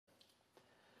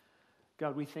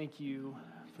God, we thank you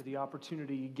for the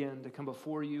opportunity again to come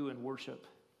before you and worship,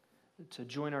 to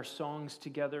join our songs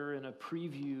together in a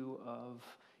preview of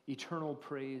eternal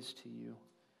praise to you.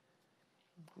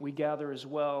 We gather as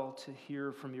well to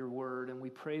hear from your word, and we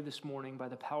pray this morning by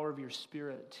the power of your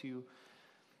Spirit to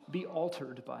be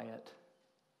altered by it,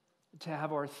 to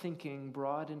have our thinking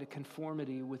brought into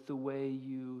conformity with the way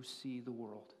you see the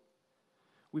world.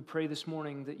 We pray this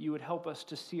morning that you would help us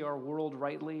to see our world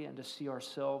rightly and to see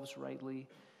ourselves rightly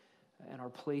and our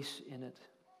place in it.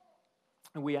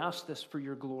 And we ask this for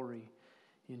your glory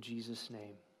in Jesus'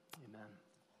 name. Amen.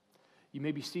 You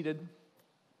may be seated.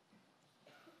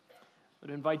 I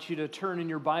would invite you to turn in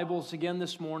your Bibles again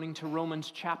this morning to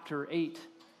Romans chapter 8.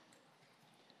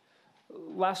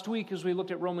 Last week, as we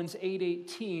looked at Romans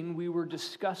 8:18, we were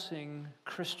discussing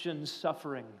Christian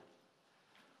suffering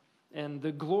and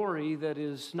the glory that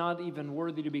is not even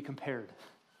worthy to be compared.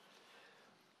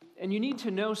 And you need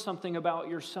to know something about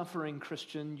your suffering,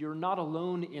 Christian. You're not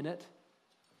alone in it.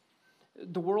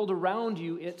 The world around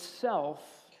you itself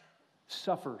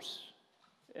suffers.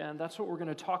 And that's what we're going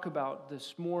to talk about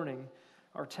this morning.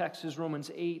 Our text is Romans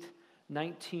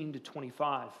 8:19 to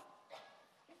 25.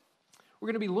 We're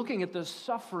going to be looking at the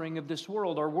suffering of this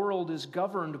world. Our world is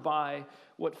governed by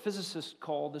what physicists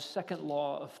call the second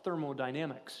law of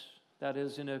thermodynamics. That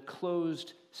is, in a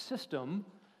closed system,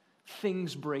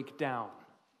 things break down.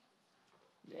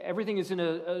 Everything is in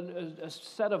a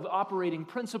set of operating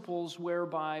principles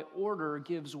whereby order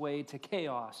gives way to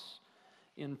chaos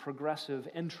in progressive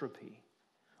entropy.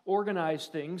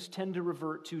 Organized things tend to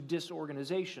revert to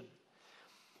disorganization.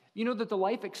 You know that the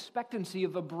life expectancy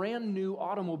of a brand new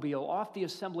automobile off the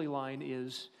assembly line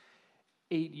is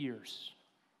 8 years.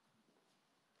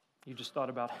 You just thought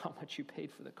about how much you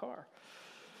paid for the car.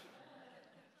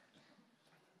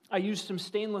 I used some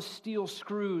stainless steel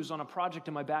screws on a project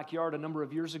in my backyard a number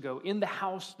of years ago in the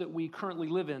house that we currently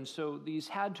live in, so these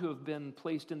had to have been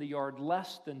placed in the yard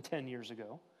less than 10 years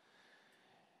ago.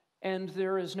 And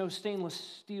there is no stainless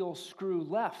steel screw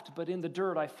left, but in the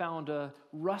dirt I found a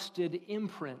rusted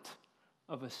imprint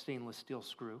of a stainless steel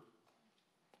screw.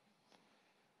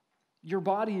 Your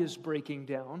body is breaking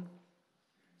down.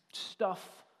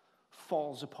 Stuff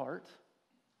falls apart.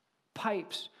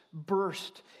 Pipes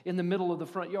burst in the middle of the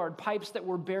front yard. Pipes that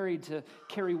were buried to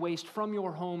carry waste from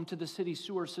your home to the city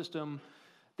sewer system,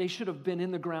 they should have been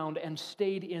in the ground and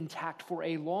stayed intact for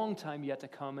a long time yet to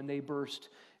come, and they burst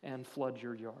and flood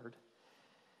your yard.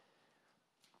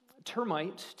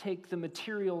 Termites take the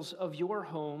materials of your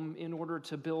home in order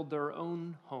to build their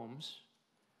own homes.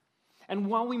 And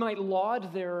while we might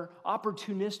laud their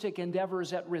opportunistic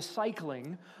endeavors at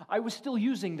recycling, I was still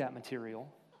using that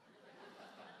material.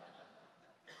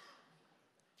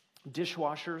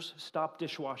 Dishwashers stop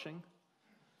dishwashing.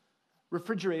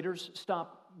 Refrigerators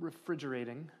stop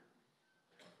refrigerating.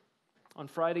 On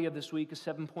Friday of this week, a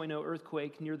 7.0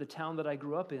 earthquake near the town that I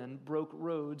grew up in broke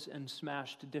roads and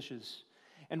smashed dishes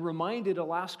and reminded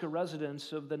Alaska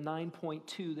residents of the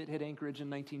 9.2 that hit Anchorage in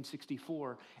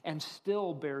 1964 and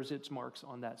still bears its marks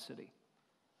on that city.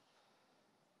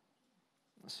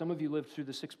 Some of you lived through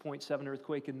the 6.7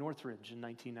 earthquake in Northridge in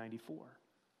 1994.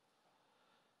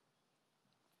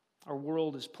 Our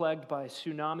world is plagued by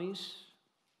tsunamis,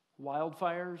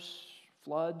 wildfires,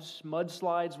 floods,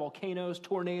 mudslides, volcanoes,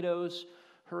 tornadoes,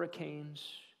 hurricanes.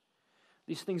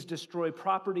 These things destroy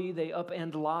property, they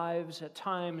upend lives. At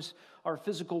times, our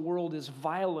physical world is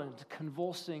violent,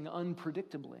 convulsing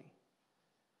unpredictably.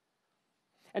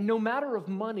 And no matter if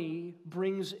money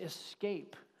brings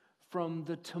escape from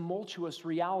the tumultuous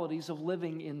realities of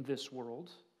living in this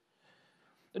world,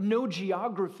 no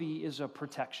geography is a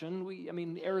protection.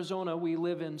 Arizona, we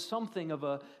live in something of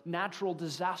a natural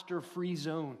disaster-free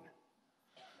zone.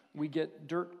 We get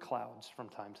dirt clouds from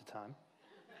time to time.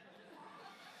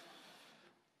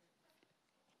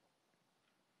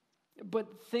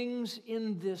 But things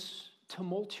in this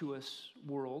tumultuous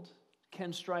world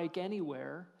can strike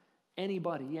anywhere,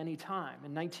 anybody, anytime.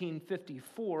 In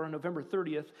 1954, on November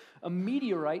 30th, a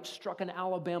meteorite struck an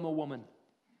Alabama woman.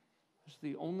 She's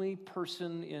the only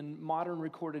person in modern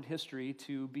recorded history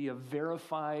to be a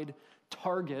verified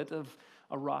target of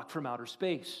a rock from outer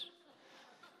space.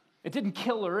 It didn't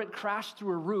kill her. It crashed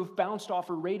through her roof, bounced off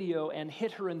her radio, and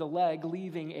hit her in the leg,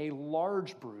 leaving a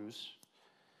large bruise.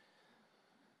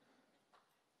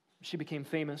 She became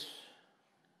famous.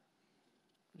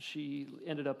 She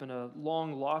ended up in a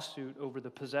long lawsuit over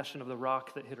the possession of the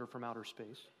rock that hit her from outer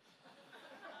space.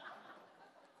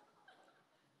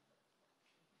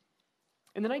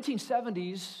 In the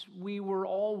 1970s, we were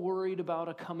all worried about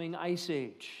a coming ice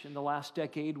age. In the last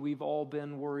decade, we've all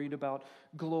been worried about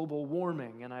global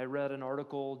warming, and I read an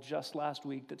article just last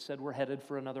week that said we're headed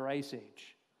for another ice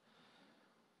age.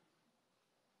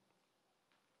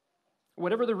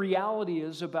 Whatever the reality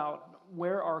is about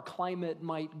where our climate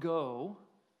might go,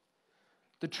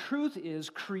 the truth is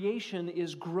creation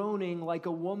is groaning like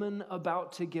a woman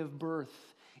about to give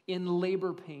birth in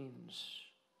labor pains.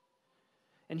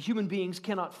 And human beings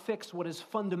cannot fix what is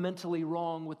fundamentally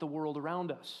wrong with the world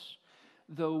around us,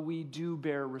 though we do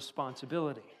bear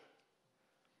responsibility.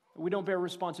 We don't bear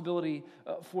responsibility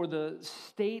for the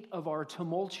state of our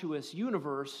tumultuous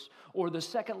universe or the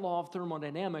second law of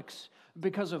thermodynamics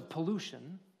because of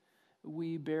pollution.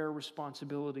 We bear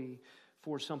responsibility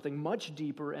for something much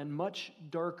deeper and much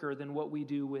darker than what we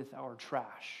do with our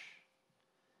trash.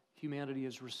 Humanity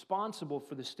is responsible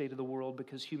for the state of the world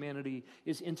because humanity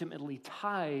is intimately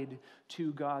tied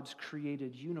to God's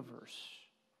created universe.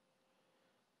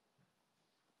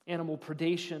 Animal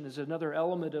predation is another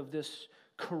element of this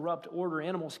corrupt order.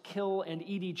 Animals kill and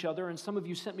eat each other, and some of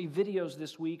you sent me videos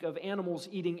this week of animals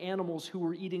eating animals who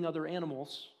were eating other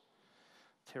animals.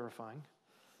 Terrifying.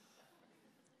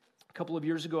 A couple of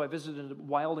years ago, I visited a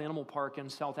wild animal park in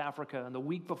South Africa, and the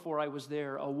week before I was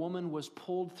there, a woman was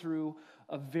pulled through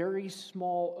a very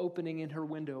small opening in her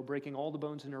window, breaking all the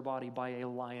bones in her body, by a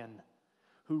lion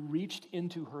who reached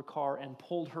into her car and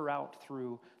pulled her out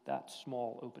through that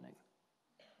small opening,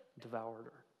 devoured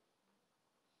her.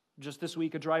 Just this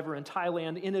week, a driver in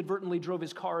Thailand inadvertently drove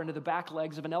his car into the back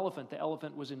legs of an elephant. The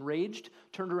elephant was enraged,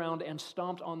 turned around, and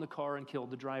stomped on the car and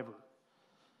killed the driver.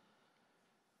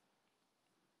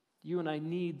 You and I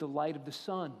need the light of the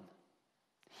sun,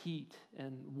 heat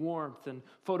and warmth and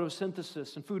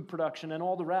photosynthesis and food production and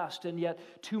all the rest, and yet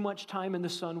too much time in the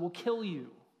sun will kill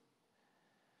you.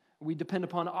 We depend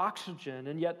upon oxygen,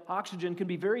 and yet oxygen can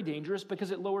be very dangerous because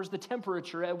it lowers the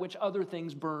temperature at which other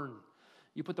things burn.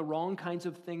 You put the wrong kinds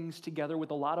of things together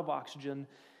with a lot of oxygen,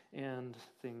 and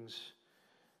things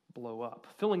blow up.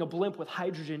 Filling a blimp with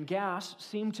hydrogen gas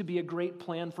seemed to be a great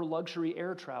plan for luxury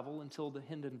air travel until the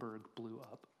Hindenburg blew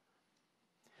up.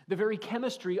 The very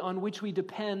chemistry on which we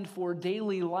depend for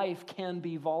daily life can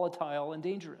be volatile and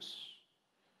dangerous.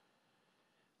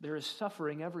 There is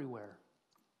suffering everywhere.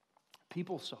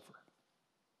 People suffer.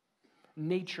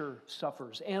 Nature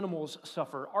suffers. Animals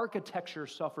suffer. Architecture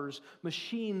suffers.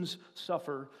 Machines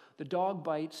suffer. The dog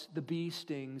bites, the bee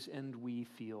stings, and we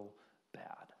feel bad.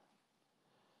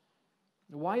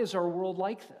 Why is our world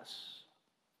like this?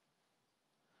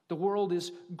 The world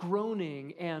is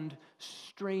groaning and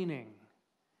straining,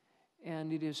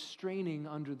 and it is straining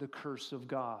under the curse of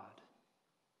God.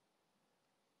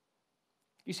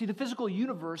 You see, the physical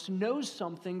universe knows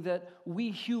something that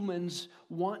we humans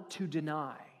want to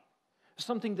deny,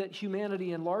 something that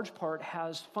humanity in large part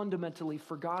has fundamentally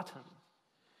forgotten.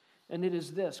 And it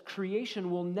is this: creation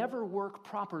will never work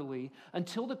properly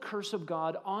until the curse of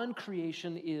God on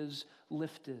creation is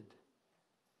lifted.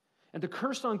 And the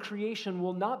curse on creation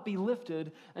will not be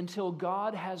lifted until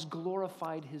God has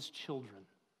glorified his children.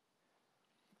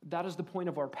 That is the point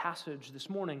of our passage this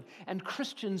morning. And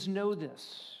Christians know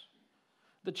this.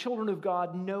 The children of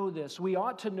God know this. We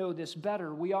ought to know this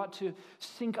better. We ought to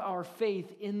sink our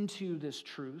faith into this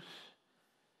truth.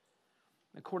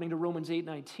 According to Romans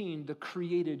 8:19, the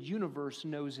created universe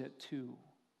knows it too.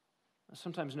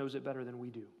 Sometimes knows it better than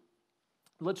we do.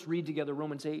 Let's read together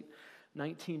Romans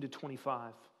 8:19 to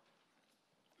 25.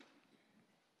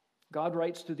 God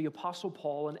writes through the Apostle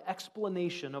Paul an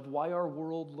explanation of why our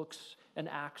world looks and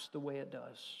acts the way it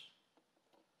does.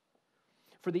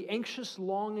 For the anxious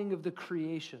longing of the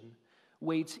creation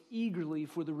waits eagerly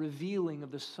for the revealing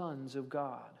of the sons of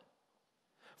God.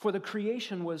 For the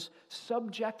creation was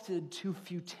subjected to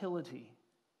futility,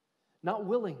 not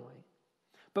willingly,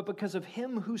 but because of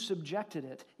him who subjected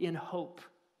it in hope.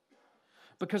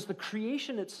 Because the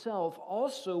creation itself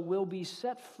also will be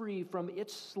set free from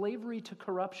its slavery to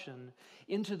corruption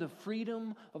into the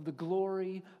freedom of the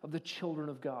glory of the children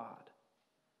of God.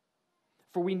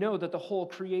 For we know that the whole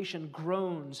creation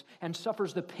groans and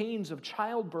suffers the pains of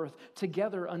childbirth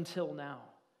together until now.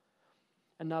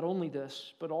 And not only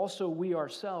this, but also we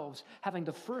ourselves, having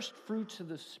the first fruits of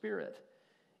the Spirit,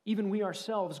 even we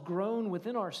ourselves groan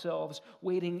within ourselves,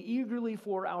 waiting eagerly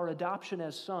for our adoption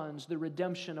as sons, the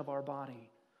redemption of our body.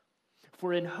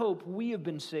 For in hope we have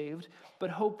been saved, but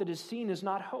hope that is seen is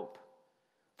not hope.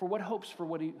 For who hopes for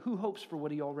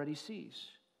what he already sees?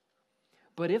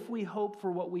 But if we hope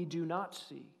for what we do not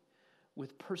see,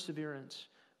 with perseverance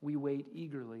we wait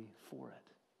eagerly for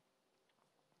it.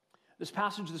 This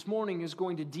passage this morning is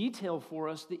going to detail for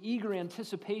us the eager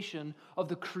anticipation of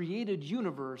the created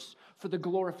universe for the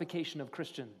glorification of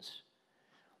Christians.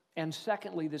 And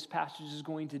secondly, this passage is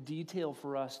going to detail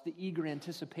for us the eager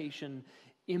anticipation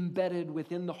embedded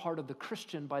within the heart of the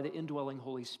Christian by the indwelling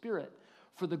Holy Spirit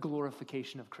for the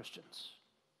glorification of Christians.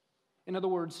 In other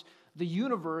words, the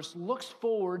universe looks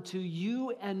forward to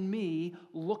you and me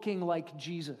looking like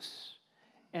Jesus,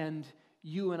 and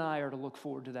you and I are to look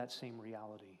forward to that same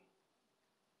reality.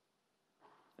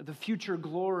 The future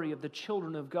glory of the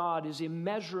children of God is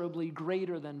immeasurably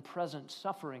greater than present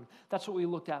suffering. That's what we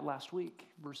looked at last week,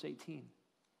 verse 18.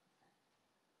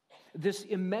 This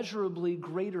immeasurably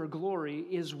greater glory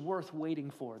is worth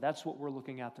waiting for. That's what we're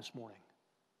looking at this morning.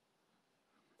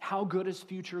 How good is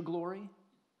future glory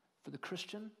for the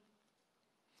Christian?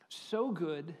 So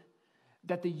good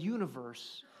that the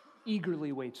universe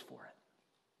eagerly waits for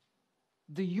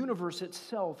it. The universe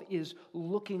itself is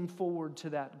looking forward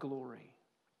to that glory.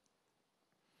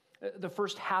 The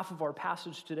first half of our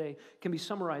passage today can be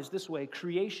summarized this way.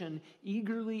 Creation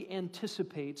eagerly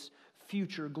anticipates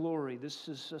future glory. This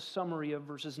is a summary of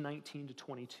verses 19 to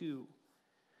 22.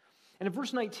 And in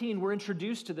verse 19, we're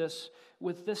introduced to this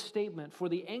with this statement: "For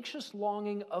the anxious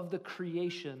longing of the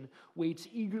creation waits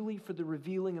eagerly for the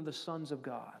revealing of the sons of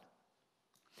God."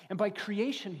 And by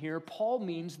creation here, Paul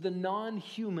means the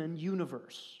non-human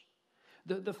universe,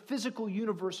 the physical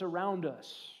universe around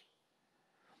us.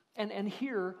 And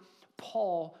here,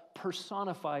 Paul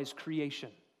personifies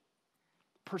creation.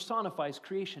 Personifies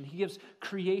creation. He gives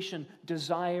creation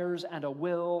desires and a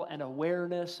will and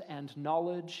awareness and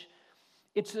knowledge.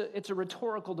 It's a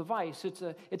rhetorical device.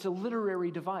 It's a literary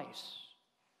device.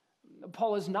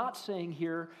 Paul is not saying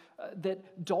here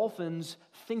that dolphins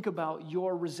think about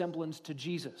your resemblance to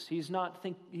Jesus. He's not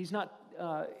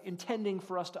intending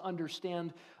for us to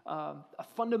understand a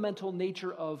fundamental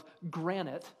nature of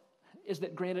granite, is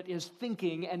that granite is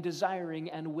thinking and desiring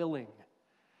and willing.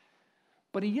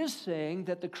 But he is saying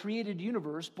that the created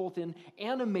universe, both in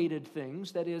animated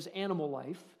things, that is animal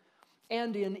life,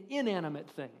 and in inanimate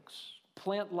things,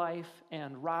 plant life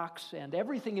and rocks and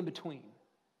everything in between,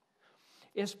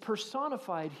 is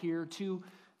personified here to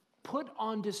put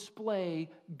on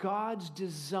display God's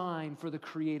design for the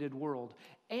created world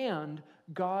and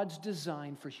God's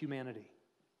design for humanity.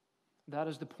 That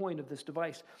is the point of this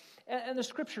device. And the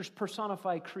scriptures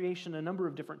personify creation a number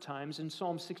of different times. In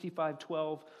Psalm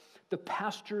 65:12, the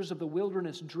pastures of the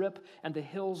wilderness drip and the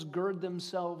hills gird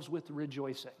themselves with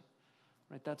rejoicing.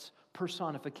 Right? That's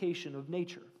personification of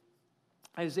nature.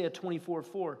 Isaiah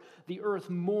 24:4, the earth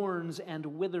mourns and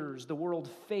withers, the world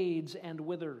fades and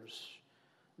withers.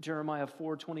 Jeremiah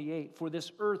 4:28, for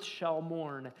this earth shall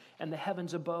mourn and the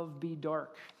heavens above be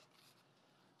dark.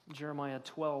 Jeremiah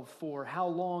 12:4, how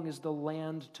long is the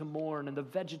land to mourn and the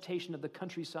vegetation of the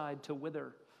countryside to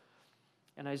wither?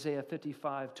 And Isaiah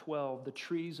 55:12, the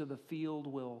trees of the field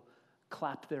will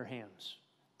clap their hands.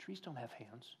 Trees don't have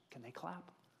hands. Can they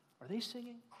clap? Are they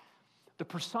singing? The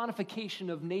personification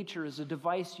of nature is a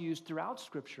device used throughout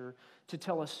Scripture to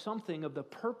tell us something of the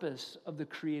purpose of the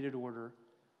created order.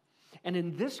 And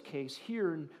in this case,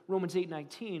 here in Romans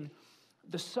 8:19,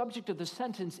 the subject of the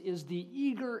sentence is the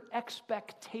eager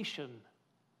expectation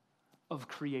of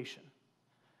creation.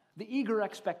 The eager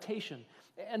expectation.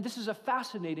 And this is a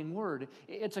fascinating word.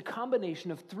 It's a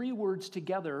combination of three words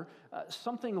together,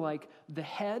 something like the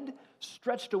head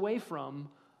stretched away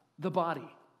from the body.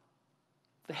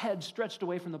 The head stretched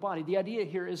away from the body. The idea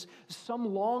here is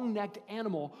some long-necked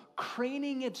animal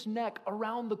craning its neck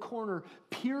around the corner,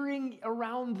 peering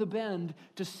around the bend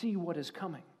to see what is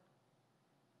coming.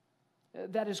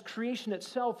 That is, creation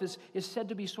itself is said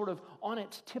to be sort of on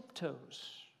its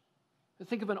tiptoes.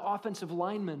 Think of an offensive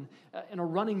lineman in a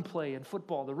running play in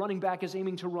football. The running back is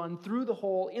aiming to run through the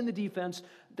hole in the defense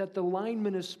that the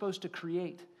lineman is supposed to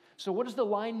create. So what is the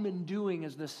lineman doing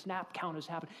as the snap count is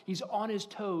happening? He's on his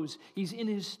toes. He's in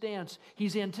his stance.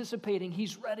 He's anticipating.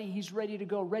 He's ready to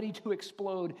go, ready to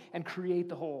explode and create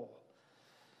the hole.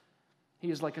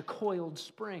 He is like a coiled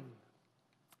spring.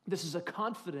 This is a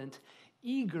confident,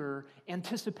 eager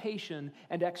anticipation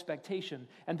and expectation.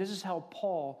 And this is how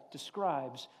Paul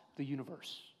describes the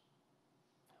universe.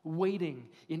 Waiting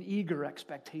in eager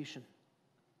expectation.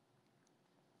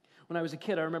 When I was a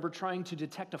kid, I remember trying to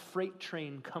detect a freight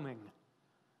train coming.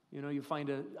 You know,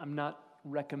 I'm not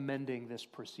recommending this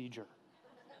procedure.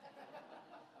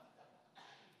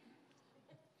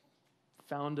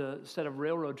 Found a set of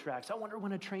railroad tracks. I wonder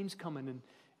when a train's coming.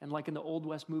 And like in the Old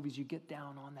West movies, you get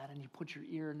down on that and you put your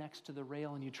ear next to the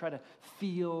rail and you try to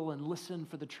feel and listen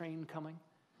for the train coming.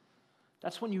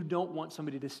 That's when you don't want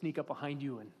somebody to sneak up behind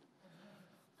you and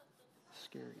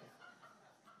scare you.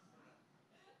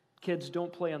 Kids,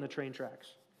 don't play on the train tracks.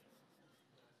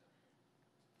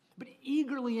 But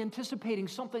eagerly anticipating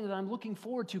something that I'm looking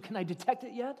forward to. Can I detect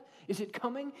it yet? Is it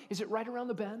coming? Is it right around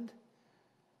the bend?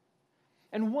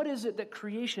 And what is it that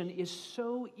creation is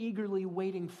so eagerly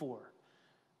waiting for?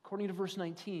 According to verse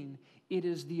 19, it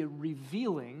is the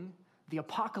revealing, the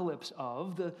apocalypse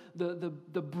of,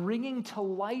 the bringing to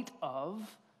light of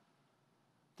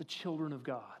the children of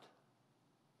God.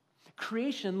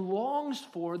 Creation longs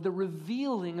for the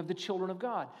revealing of the children of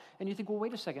God. And you think, well,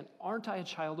 wait a second, aren't I a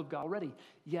child of God already?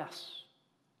 Yes.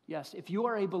 Yes, if you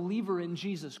are a believer in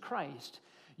Jesus Christ,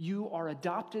 you are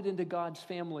adopted into God's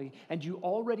family, and you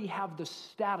already have the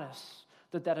status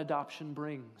that adoption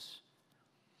brings.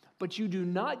 But you do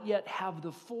not yet have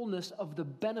the fullness of the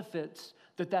benefits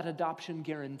that adoption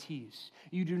guarantees.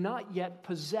 You do not yet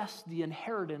possess the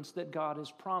inheritance that God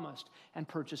has promised and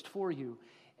purchased for you.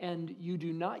 And you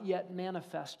do not yet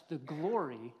manifest the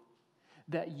glory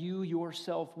that you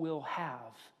yourself will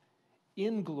have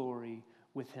in glory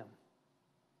with Him.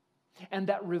 And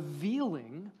that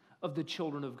revealing of the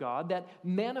children of God, that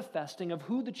manifesting of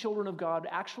who the children of God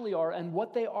actually are and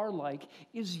what they are like,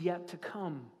 is yet to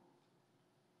come.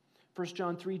 1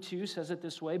 John 3:2 says it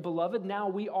this way, "Beloved, now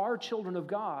we are children of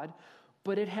God,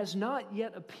 but it has not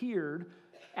yet appeared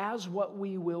as what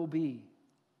we will be.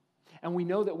 And we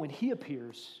know that when He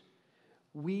appears,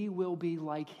 we will be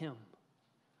like Him,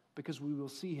 because we will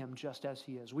see Him just as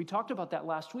He is." We talked about that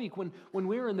last week when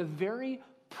we were in the very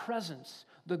presence,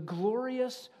 the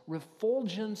glorious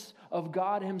refulgence of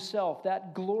God Himself,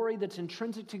 that glory that's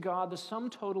intrinsic to God, the sum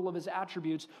total of His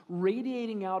attributes,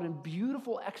 radiating out in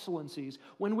beautiful excellencies.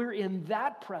 When we're in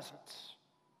that presence,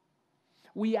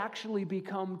 we actually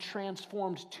become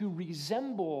transformed to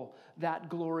resemble that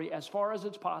glory as far as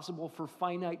it's possible for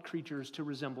finite creatures to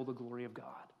resemble the glory of God.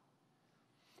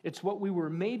 It's what we were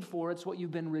made for. It's what you've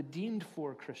been redeemed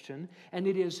for, Christian. And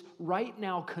it is right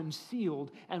now concealed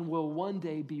and will one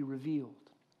day be revealed.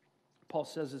 Paul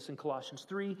says this in Colossians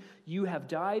 3. You have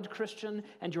died, Christian,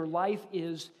 and your life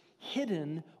is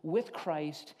hidden with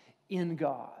Christ in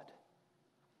God.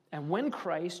 And when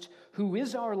Christ, who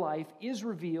is our life, is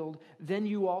revealed, then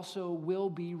you also will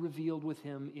be revealed with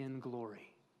Him in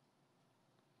glory.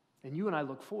 And you and I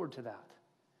look forward to that.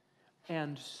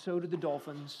 And so do the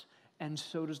dolphins, and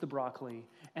so does the broccoli,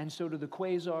 and so do the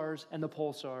quasars and the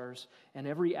pulsars, and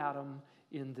every atom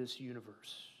in this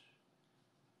universe.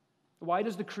 Why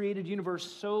does the created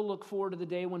universe so look forward to the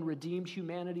day when redeemed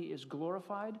humanity is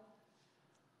glorified?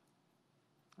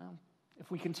 Well, if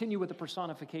we continue with the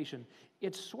personification,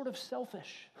 it's sort of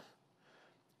selfish.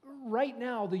 Right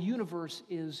now, the universe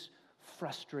is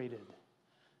frustrated.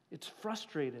 It's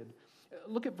frustrated.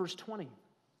 Look at verse 20.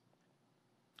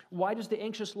 Why does the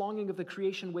anxious longing of the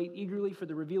creation wait eagerly for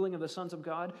the revealing of the sons of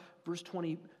God? Verse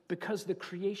 20, because the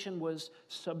creation was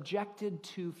subjected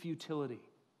to futility.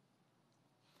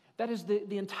 That is,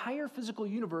 the entire physical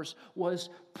universe was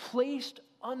placed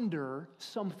under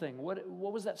something. What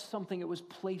was that something it was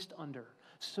placed under?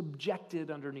 Subjected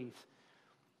underneath?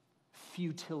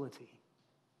 Futility.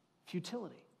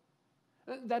 Futility.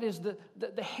 That is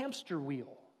the hamster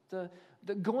wheel. The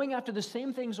going after the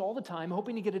same things all the time,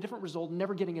 hoping to get a different result,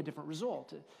 never getting a different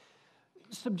result.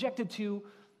 Subjected to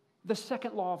the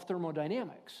second law of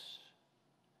thermodynamics.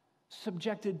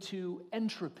 Subjected to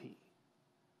entropy.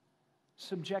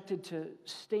 Subjected to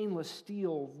stainless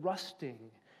steel rusting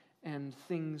and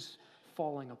things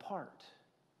falling apart.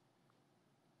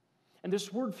 And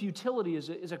this word futility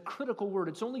is a critical word.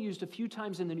 It's only used a few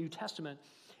times in the New Testament,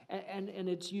 and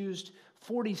it's used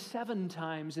 47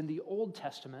 times in the Old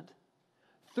Testament.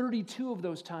 32 of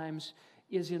those times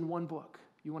is in one book.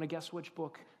 You want to guess which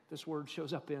book this word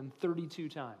shows up in 32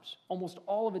 times? Almost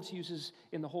all of its uses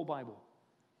in the whole Bible.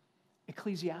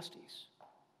 Ecclesiastes.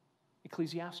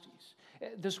 Ecclesiastes.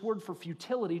 This word for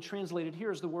futility translated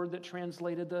here is the word that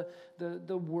translated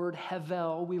the word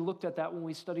hevel. We looked at that when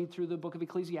we studied through the book of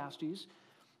Ecclesiastes.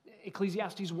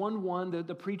 Ecclesiastes 1:1,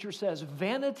 the preacher says,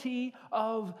 vanity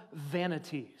of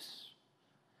vanities.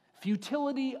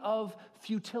 Futility of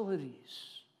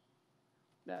futilities.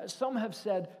 Some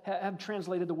have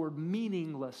translated the word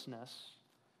meaninglessness,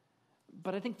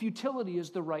 but I think futility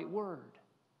is the right word.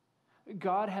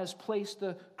 God has placed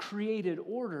the created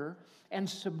order and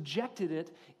subjected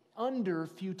it under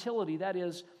futility. That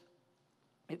is,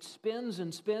 it spins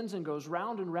and spins and goes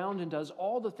round and does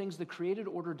all the things the created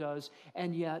order does,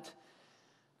 and yet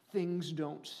things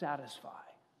don't satisfy.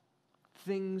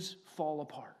 Things fall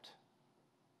apart.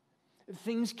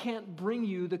 Things can't bring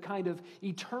you the kind of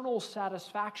eternal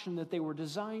satisfaction that they were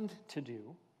designed to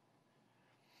do.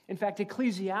 In fact,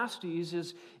 Ecclesiastes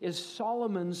is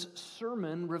Solomon's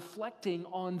sermon reflecting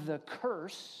on the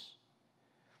curse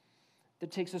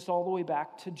that takes us all the way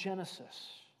back to Genesis.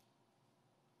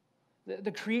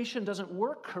 The creation doesn't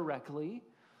work correctly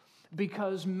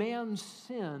because man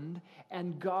sinned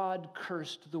and God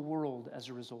cursed the world as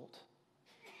a result.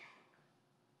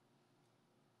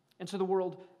 And so the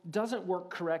world doesn't work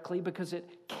correctly because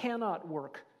it cannot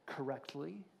work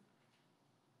correctly.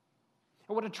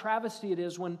 And what a travesty it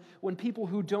is when people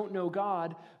who don't know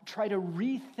God try to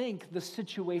rethink the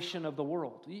situation of the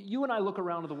world. You and I look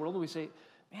around at the world and we say,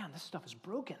 man, this stuff is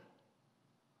broken.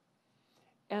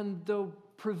 And the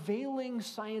prevailing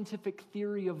scientific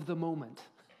theory of the moment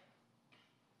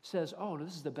says, oh,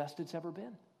 this is the best it's ever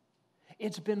been.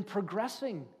 It's been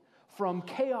progressing from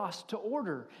chaos to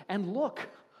order. And look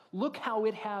how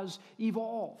it has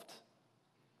evolved.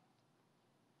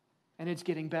 And it's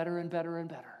getting better and better and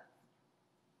better.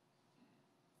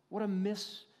 What a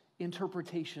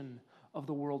misinterpretation of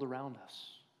the world around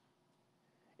us.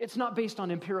 It's not based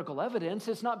on empirical evidence.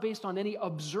 It's not based on any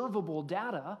observable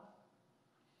data.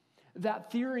 That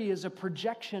theory is a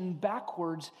projection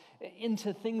backwards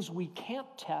into things we can't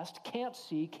test, can't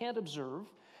see, can't observe,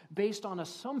 based on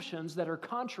assumptions that are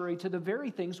contrary to the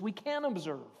very things we can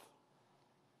observe.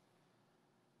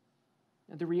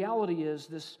 And the reality is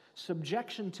this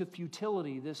subjection to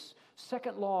futility, this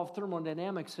second law of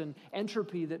thermodynamics and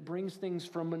entropy that brings things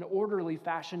from an orderly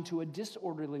fashion to a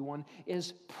disorderly one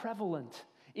is prevalent.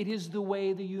 It is the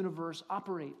way the universe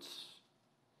operates.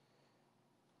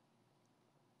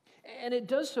 And it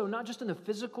does so not just in the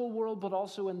physical world, but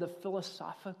also in the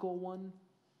philosophical one.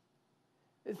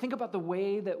 Think about the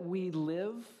way that we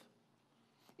live.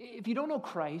 If you don't know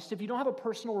Christ, if you don't have a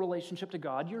personal relationship to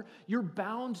God, you're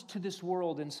bound to this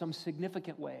world in some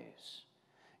significant ways.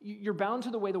 You're bound to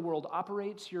the way the world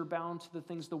operates. You're bound to the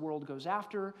things the world goes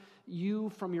after. You,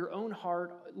 from your own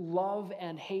heart, love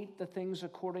and hate the things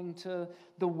according to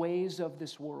the ways of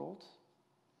this world.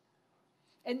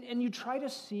 And you try to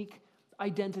seek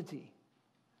identity,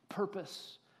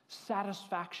 purpose,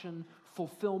 satisfaction,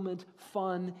 fulfillment,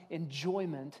 fun,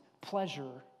 enjoyment,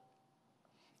 pleasure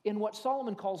in what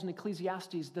Solomon calls in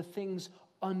Ecclesiastes the things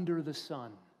under the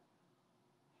sun.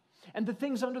 And the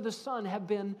things under the sun have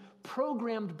been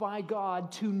programmed by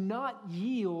God to not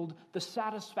yield the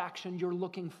satisfaction you're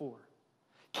looking for.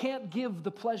 Can't give the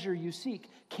pleasure you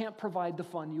seek, can't provide the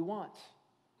fun you want.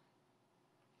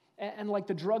 And like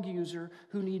the drug user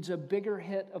who needs a bigger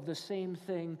hit of the same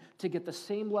thing to get the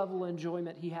same level of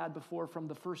enjoyment he had before from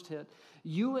the first hit,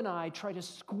 you and I try to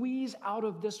squeeze out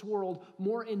of this world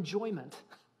more enjoyment,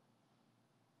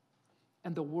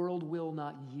 and the world will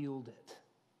not yield it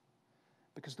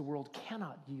because the world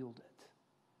cannot yield it.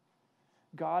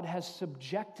 God has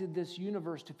subjected this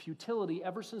universe to futility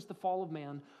ever since the fall of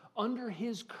man under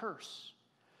his curse,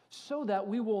 so that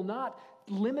we will not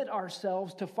limit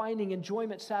ourselves to finding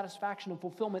enjoyment, satisfaction, and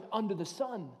fulfillment under the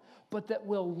sun, but that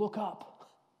we'll look up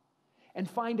and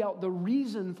find out the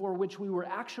reason for which we were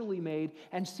actually made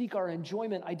and seek our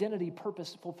enjoyment, identity,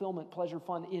 purpose, fulfillment, pleasure,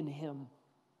 fun in him.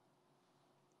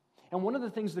 And one of the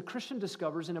things the Christian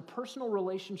discovers in a personal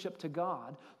relationship to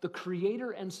God, the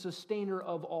creator and sustainer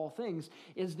of all things,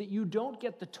 is that you don't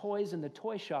get the toys in the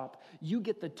toy shop, you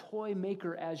get the toy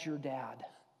maker as your dad.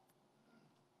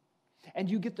 And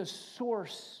you get the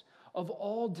source of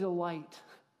all delight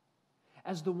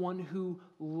as the one who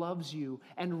loves you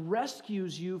and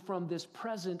rescues you from this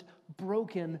present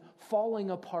broken,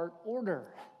 falling apart order.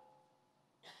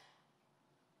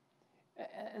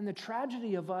 And the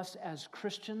tragedy of us as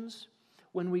Christians,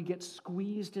 when we get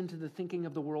squeezed into the thinking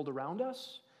of the world around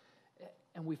us,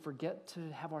 and we forget to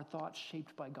have our thoughts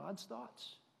shaped by God's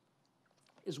thoughts,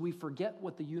 is we forget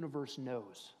what the universe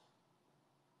knows.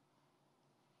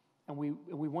 And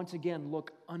we once again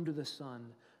look under the sun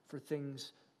for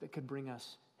things that could bring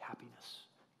us happiness,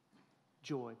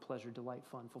 joy, pleasure, delight,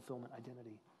 fun, fulfillment,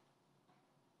 identity.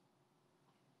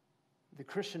 The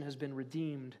Christian has been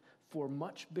redeemed for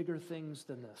much bigger things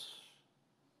than this.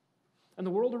 And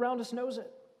the world around us knows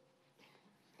it.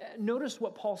 Notice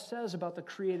what Paul says about the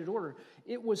created order.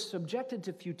 It was subjected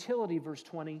to futility, verse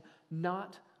 20,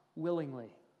 not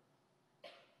willingly.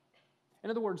 In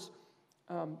other words,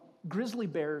 grizzly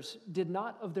bears did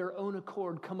not of their own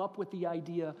accord come up with the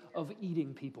idea of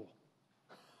eating people.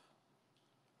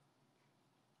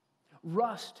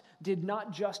 Rust did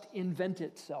not just invent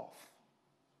itself.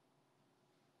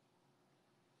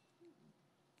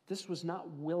 This was not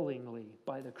willingly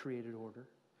by the created order,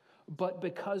 but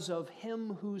because of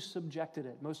him who subjected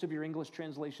it. Most of your English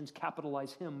translations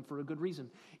capitalize him for a good reason.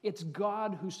 It's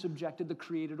God who subjected the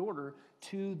created order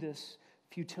to this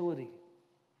futility.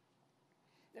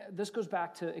 This goes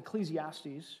back to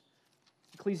Ecclesiastes.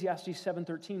 Ecclesiastes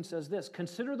 7:13 says this,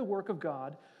 "Consider the work of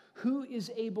God, who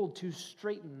is able to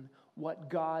straighten what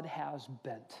God has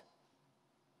bent."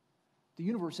 The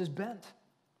universe is bent,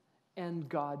 and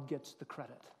God gets the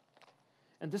credit.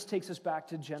 And this takes us back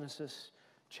to Genesis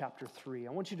chapter 3.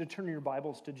 I want you to turn your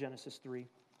Bibles to Genesis 3.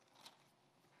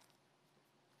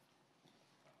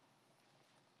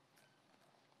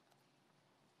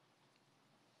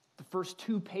 The first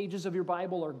 2 pages of your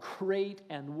Bible are great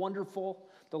and wonderful.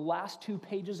 The last 2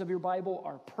 pages of your Bible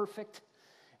are perfect,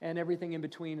 and everything in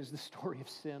between is the story of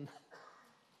sin.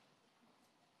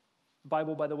 The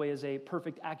Bible, by the way, is a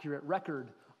perfect, accurate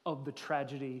record of the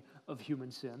tragedy of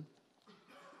human sin.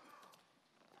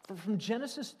 From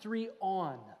Genesis 3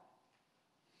 on,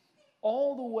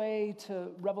 all the way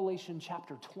to Revelation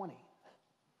chapter 20,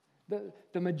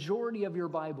 the majority of your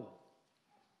Bible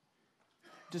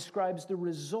describes the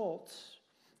results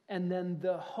and then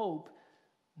the hope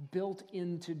built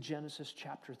into Genesis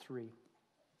chapter 3.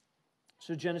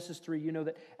 So Genesis 3, you know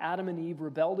that Adam and Eve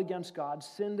rebelled against God,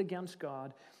 sinned against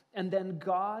God, and then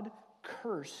God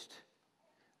cursed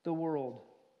the world.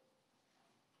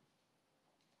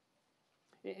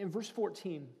 In verse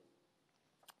 14,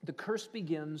 the curse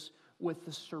begins with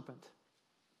the serpent.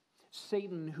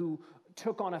 Satan, who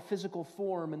took on a physical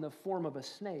form in the form of a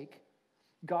snake,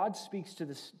 God speaks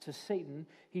to Satan.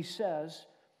 He says,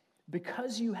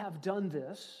 "Because you have done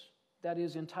this," that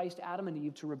is, enticed Adam and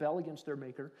Eve to rebel against their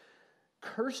Maker,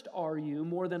 "cursed are you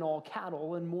more than all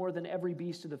cattle and more than every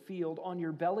beast of the field. On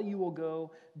your belly you will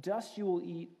go, dust you will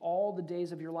eat all the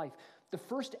days of your life." The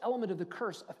first element of the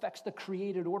curse affects the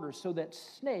created order, so that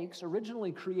snakes,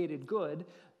 originally created good,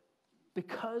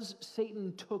 because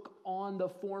Satan took on the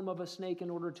form of a snake in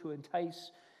order to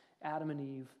entice Adam and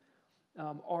Eve,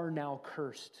 are now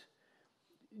cursed.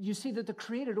 You see that the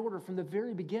created order from the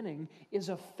very beginning is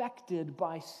affected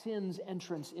by sin's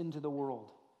entrance into the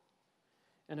world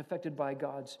and affected by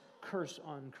God's curse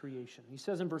on creation. He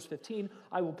says in verse 15,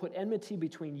 "I will put enmity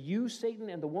between you, Satan,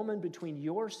 and the woman, between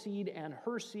your seed and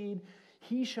her seed.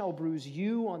 He shall bruise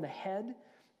you on the head,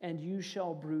 and you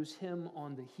shall bruise him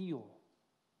on the heel."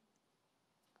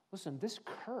 Listen, this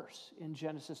curse in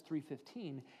Genesis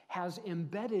 3:15 has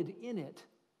embedded in it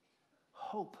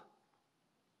hope.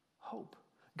 Hope.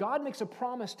 God makes a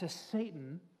promise to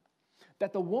Satan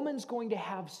that the woman's going to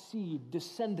have seed,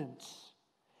 descendants,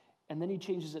 and then he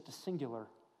changes it to singular.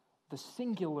 The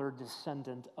singular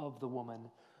descendant of the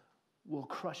woman will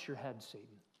crush your head,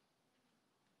 Satan.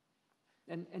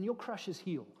 And you'll crush his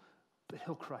heel, but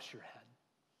he'll crush your head.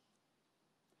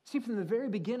 See, from the very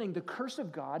beginning, the curse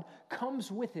of God comes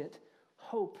with it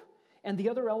hope. And the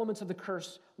other elements of the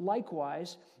curse,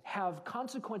 likewise, have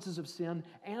consequences of sin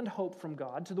and hope from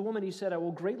God. To the woman he said, "I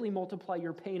will greatly multiply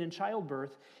your pain in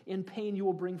childbirth. In pain you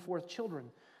will bring forth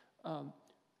children."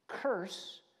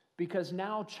 Curse, because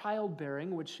now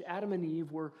childbearing, which Adam and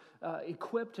Eve were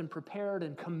equipped and prepared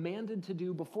and commanded to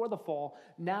do before the fall,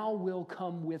 now will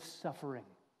come with suffering.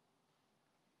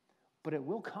 But it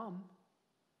will come.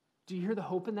 Do you hear the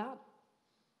hope in that?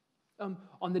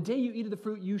 On the day you eat of the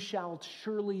fruit, you shall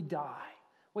surely die.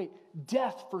 Wait,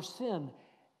 death for sin?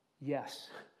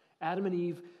 Yes. Adam and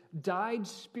Eve died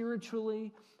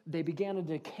spiritually. They began a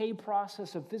decay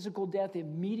process of physical death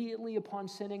immediately upon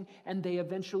sinning, and they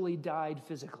eventually died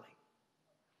physically.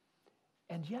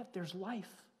 And yet there's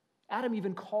life. Adam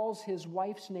even calls his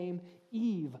wife's name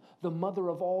Eve, the mother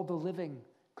of all the living.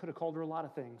 Could have called her a lot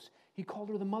of things. He called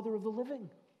her the mother of the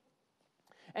living.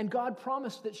 And God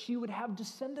promised that she would have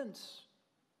descendants,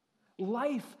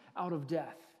 life out of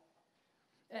death.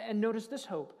 And notice this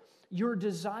hope. Your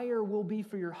desire will be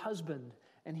for your husband,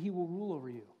 and he will rule over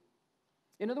you.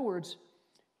 In other words,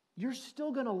 you're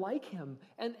still going to like him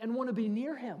and want to be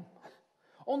near him.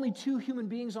 Only 2 human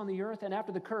beings on the earth, and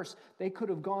after the curse, they could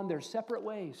have gone their separate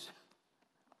ways.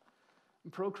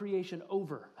 Procreation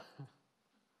over.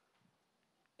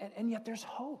 And yet there's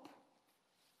hope.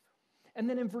 And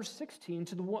then in verse 17,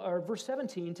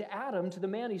 to Adam, to the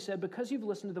man, he said, "Because you've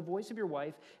listened to the voice of your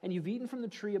wife, and you've eaten from the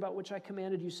tree about which I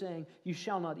commanded you, saying, 'You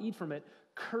shall not eat from it,'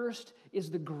 cursed is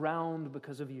the ground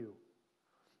because of you.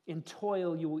 In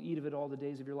toil you will eat of it all the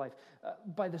days of your life.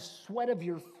 By the sweat of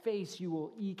your face you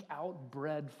will eke out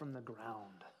bread from the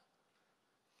ground."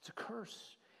 It's a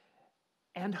curse.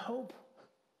 And hope.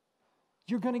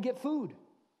 You're going to get food.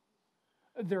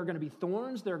 There are going to be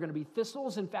thorns. There are going to be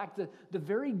thistles. In fact, the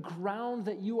very ground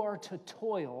that you are to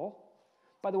toil,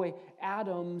 by the way,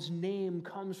 Adam's name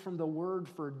comes from the word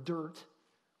for dirt.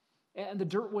 And the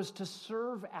dirt was to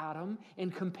serve Adam in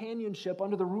companionship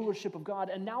under the rulership of God.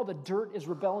 And now the dirt is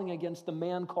rebelling against the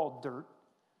man called dirt.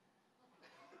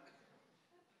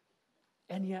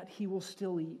 and yet he will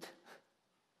still eat.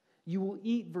 You will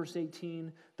eat, verse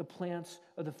 18, the plants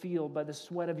of the field. By the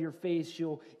sweat of your face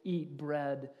you'll eat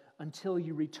bread until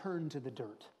you return to the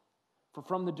dirt. For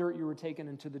from the dirt you were taken,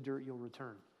 and to the dirt you'll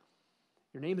return.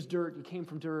 Your name is dirt, you came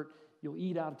from dirt, you'll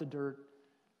eat out of the dirt,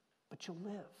 but you'll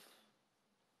live.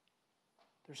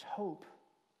 There's hope.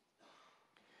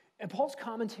 And Paul's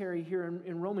commentary here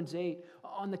in Romans 8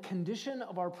 on the condition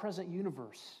of our present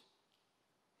universe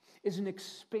is an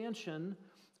expansion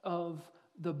of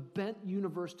the bent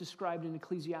universe described in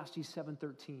Ecclesiastes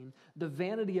 7:13, the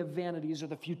vanity of vanities, or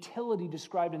the futility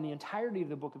described in the entirety of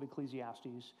the book of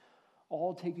Ecclesiastes,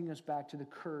 all taking us back to the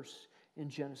curse in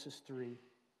Genesis 3.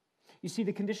 You see,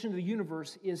 the condition of the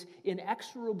universe is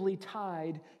inexorably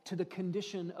tied to the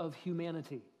condition of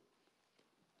humanity.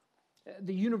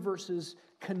 The universe's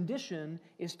condition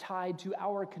is tied to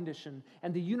our condition,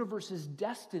 and the universe's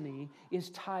destiny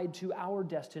is tied to our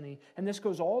destiny. And this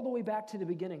goes all the way back to the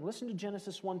beginning. Listen to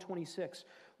Genesis 1:26.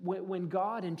 When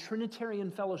God in Trinitarian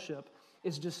fellowship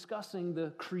is discussing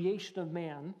the creation of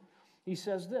man, he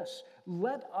says this,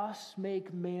 "Let us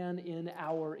make man in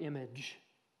our image,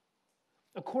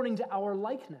 according to our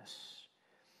likeness,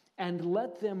 and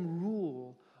let them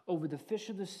rule over the fish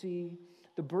of the sea,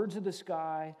 the birds of the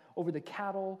sky, over the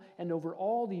cattle, and over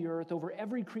all the earth, over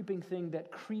every creeping thing that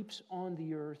creeps on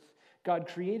the earth. God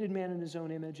created man in his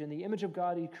own image. In the image of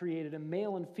God he created him.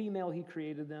 Male and female he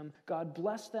created them. God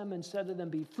blessed them and said to them,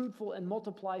 be fruitful and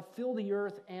multiply, fill the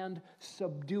earth and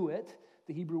subdue it."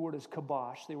 The Hebrew word is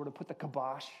kabosh. They were to put the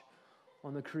kabosh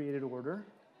on the created order.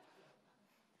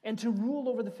 "And to rule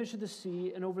over the fish of the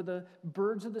sea and over the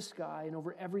birds of the sky and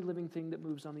over every living thing that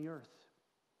moves on the earth."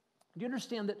 Do you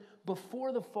understand that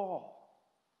before the fall,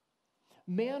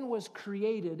 man was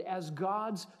created as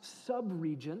God's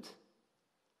sub-regent,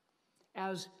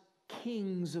 as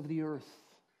kings of the earth?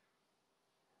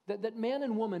 That man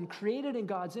and woman, created in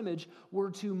God's image,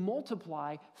 were to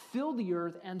multiply, fill the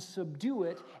earth, and subdue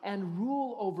it, and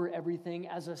rule over everything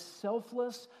as a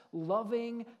selfless,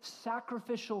 loving,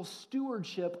 sacrificial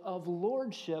stewardship of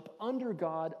lordship under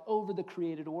God over the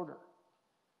created order.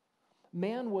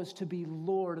 Man was to be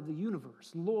Lord of the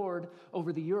universe, Lord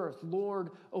over the earth,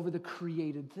 Lord over the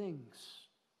created things.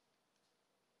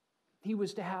 He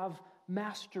was to have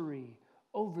mastery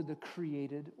over the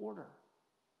created order.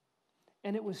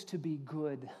 And it was to be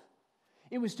good.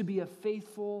 It was to be a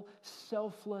faithful,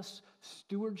 selfless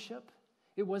stewardship.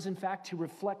 It was, in fact, to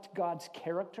reflect God's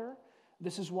character.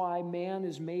 This is why man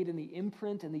is made in the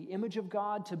imprint and the image of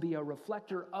God, to be a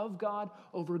reflector of God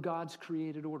over God's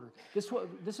created order.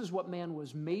 This is what man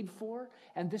was made for,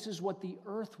 and this is what the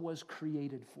earth was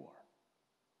created for.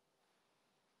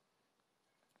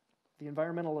 The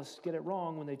environmentalists get it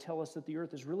wrong when they tell us that the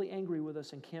earth is really angry with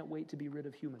us and can't wait to be rid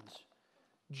of humans.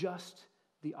 Just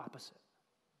the opposite.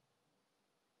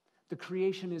 The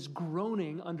creation is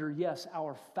groaning under, yes,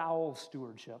 our foul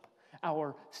stewardship,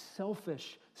 our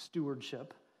selfish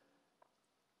stewardship,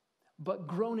 but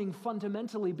groaning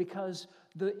fundamentally because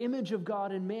the image of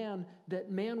God in man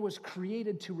that man was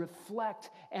created to reflect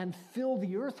and fill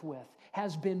the earth with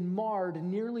has been marred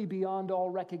nearly beyond all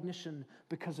recognition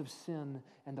because of sin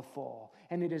and the fall.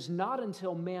 And it is not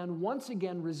until man once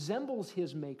again resembles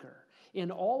his maker in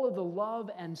all of the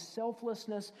love and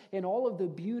selflessness, in all of the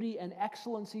beauty and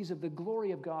excellencies of the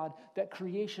glory of God, that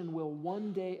creation will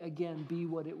one day again be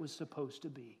what it was supposed to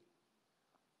be.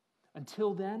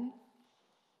 Until then,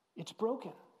 it's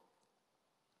broken.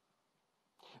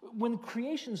 When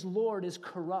creation's Lord is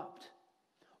corrupt,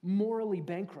 morally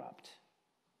bankrupt,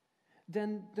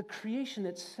 then the creation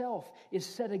itself is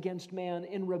set against man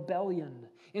in rebellion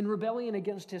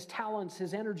against his talents,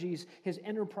 his energies, his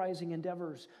enterprising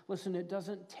endeavors. Listen, it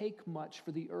doesn't take much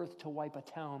for the earth to wipe a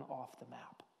town off the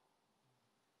map.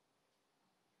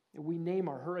 We name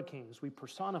our hurricanes, we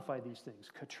personify these things: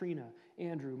 Katrina,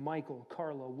 Andrew, Michael,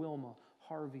 Carla, Wilma,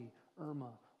 Harvey,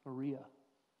 Irma, Maria,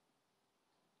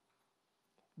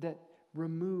 that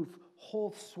remove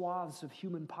whole swaths of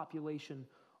human population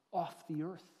off the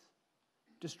earth,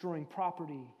 destroying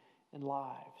property and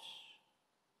lives.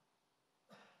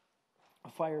 A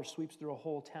fire sweeps through a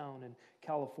whole town in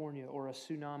California, or a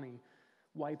tsunami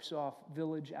wipes off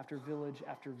village after village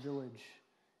after village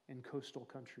in coastal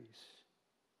countries.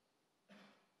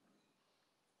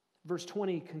 Verse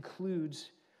 20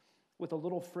 concludes with a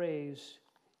little phrase,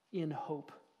 in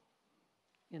hope.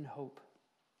 In hope.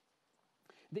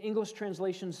 The English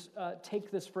translations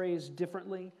take this phrase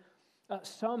differently.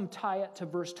 Some tie it to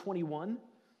verse 21.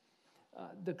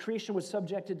 The creation was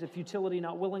subjected to futility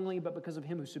not willingly, but because of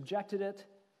him who subjected it.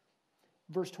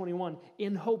 Verse 21,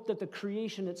 in hope that the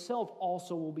creation itself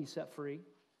also will be set free.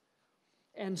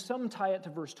 And some tie it to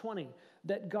verse 20,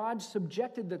 that God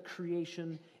subjected the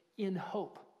creation in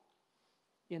hope.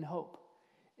 In hope.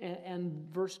 And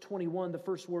verse 21, the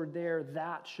first word there,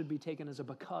 that should be taken as a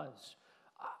because.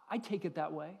 I take it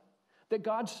that way. That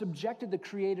God subjected the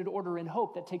created order in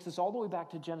hope. That takes us all the way back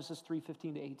to Genesis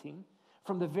 3:15 to 18.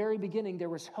 From the very beginning, there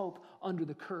was hope under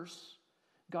the curse.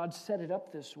 God set it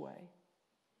up this way.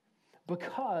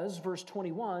 Because, verse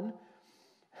 21,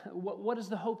 what is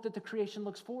the hope that the creation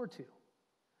looks forward to?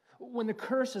 When the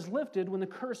curse is lifted, when the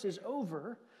curse is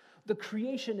over, the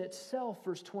creation itself,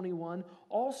 verse 21,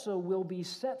 also will be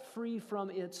set free from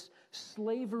its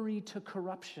slavery to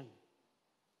corruption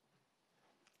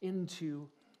into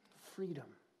freedom.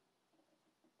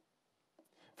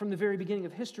 From the very beginning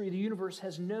of history, the universe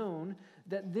has known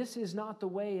that this is not the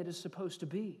way it is supposed to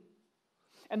be.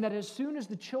 And that as soon as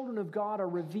the children of God are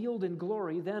revealed in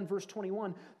glory, then, verse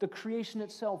 21, the creation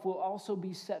itself will also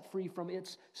be set free from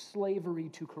its slavery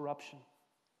to corruption.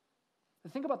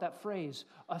 Think about that phrase,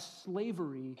 a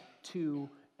slavery to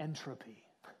entropy.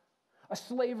 A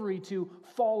slavery to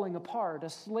falling apart, a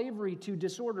slavery to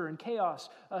disorder and chaos,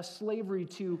 a slavery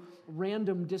to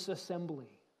random disassembly.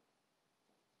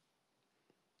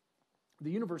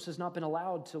 The universe has not been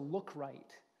allowed to look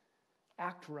right,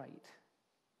 act right.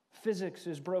 Physics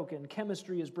is broken,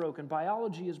 chemistry is broken,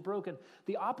 biology is broken.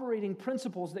 The operating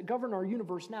principles that govern our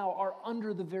universe now are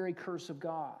under the very curse of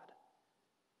God.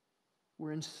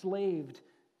 We're enslaved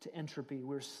to entropy.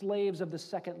 We're slaves of the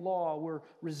second law. We're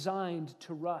resigned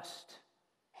to rust.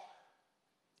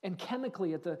 And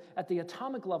chemically, at the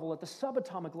atomic level, at the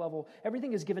subatomic level,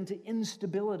 everything is given to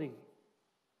instability.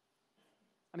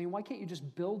 I mean, why can't you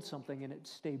just build something and it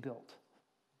stay built?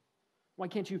 Why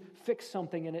can't you fix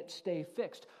something and it stay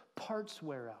fixed? Parts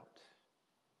wear out.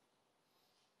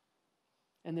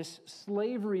 And this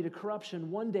slavery to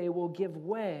corruption one day will give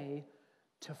way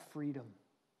to freedom.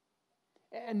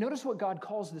 And notice what God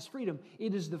calls this freedom.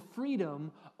 It is the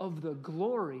freedom of the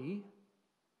glory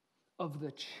of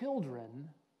the children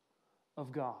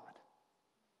of God.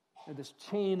 And this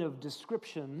chain of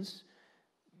descriptions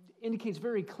indicates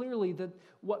very clearly that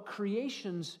what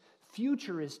creation's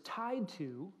future is tied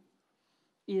to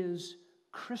is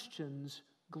Christians'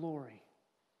 glory.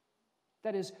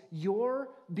 That is, you're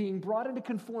being brought into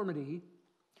conformity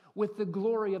with the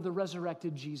glory of the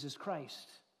resurrected Jesus Christ.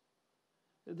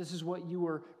 This is what you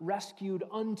were rescued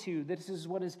unto. This is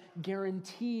what is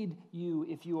guaranteed you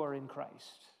if you are in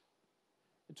Christ.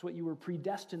 It's what you were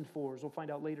predestined for, as we'll find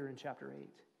out later in chapter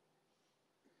 8.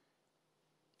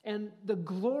 And the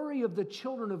glory of the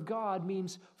children of God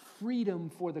means freedom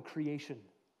for the creation.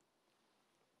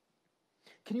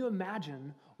 Can you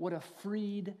imagine what a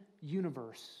freed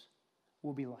universe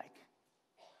will be like?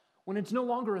 When it's no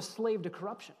longer a slave to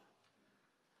corruption.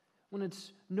 When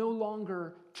it's no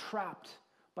longer trapped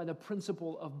by the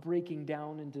principle of breaking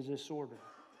down into disorder.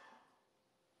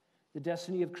 The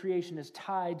destiny of creation is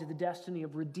tied to the destiny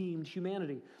of redeemed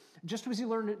humanity. Just as we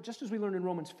learn in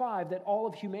Romans 5 that all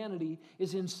of humanity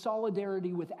is in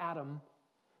solidarity with Adam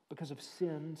because of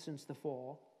sin since the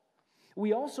fall,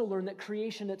 we also learn that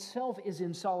creation itself is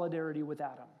in solidarity with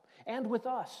Adam and with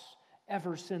us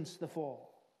ever since the fall.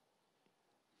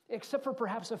 Except for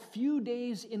perhaps a few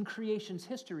days in creation's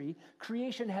history,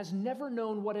 creation has never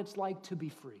known what it's like to be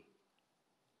free.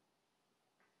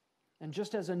 And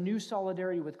just as a new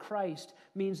solidarity with Christ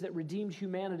means that redeemed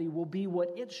humanity will be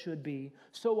what it should be,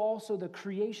 so also the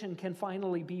creation can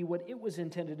finally be what it was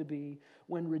intended to be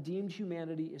when redeemed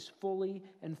humanity is fully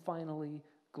and finally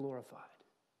glorified.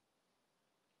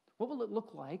 What will it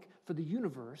look like for the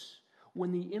universe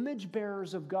when the image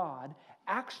bearers of God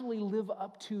actually live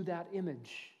up to that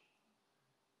image?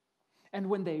 And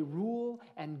when they rule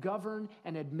and govern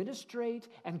and administrate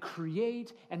and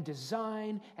create and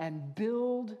design and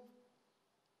build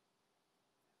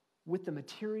with the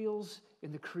materials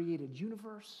in the created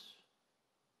universe,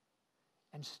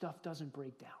 and stuff doesn't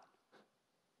break down.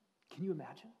 Can you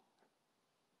imagine?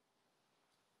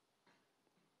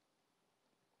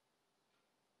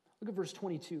 Look at verse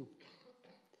 22.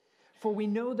 For we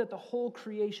know that the whole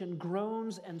creation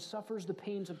groans and suffers the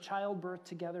pains of childbirth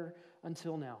together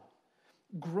until now.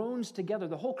 Groans together.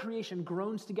 The whole creation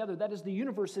groans together. That is, the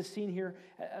universe is seen here,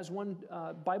 as one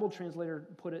Bible translator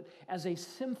put it, as a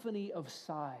symphony of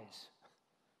sighs.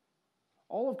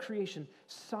 All of creation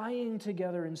sighing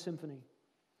together in symphony.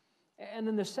 And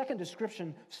then the second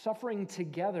description, suffering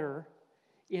together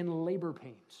in labor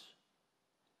pains.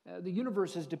 The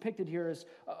universe is depicted here as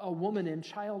a woman in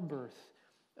childbirth.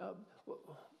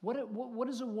 What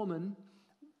is a woman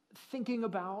thinking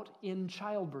about in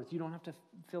childbirth? You don't have to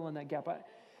fill in that gap.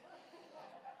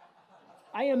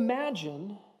 I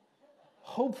imagine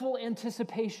hopeful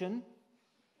anticipation,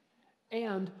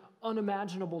 and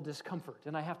unimaginable discomfort.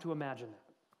 And I have to imagine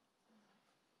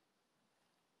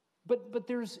that. But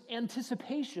there's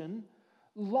anticipation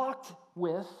locked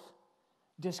with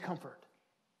discomfort.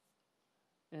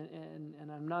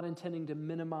 And I'm not intending to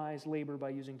minimize labor by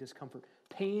using discomfort.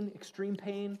 Pain, extreme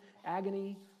pain,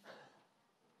 agony.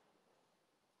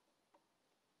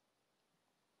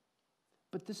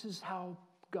 But this is how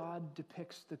God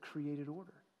depicts the created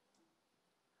order.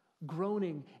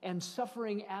 Groaning and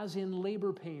suffering as in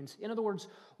labor pains. In other words,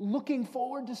 looking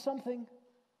forward to something,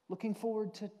 looking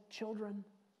forward to children,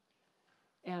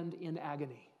 and in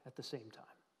agony at the same time.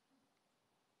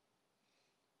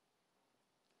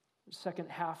 The second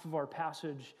half of our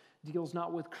passage deals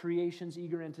not with creation's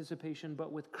eager anticipation,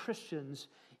 but with Christians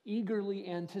eagerly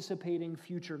anticipating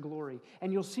future glory.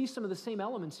 And you'll see some of the same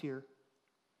elements here.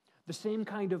 The same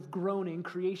kind of groaning,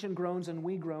 creation groans and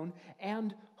we groan,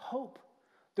 and hope.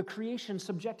 The creation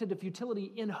subjected to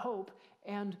futility in hope,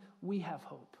 and we have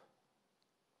hope.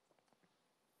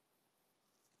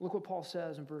 Look what Paul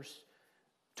says in verse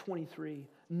 23.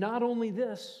 Not only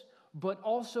this, but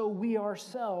also we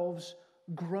ourselves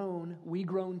groan. We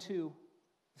groan too.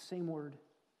 The same word.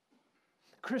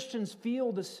 Christians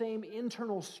feel the same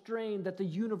internal strain that the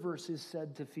universe is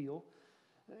said to feel.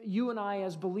 You and I,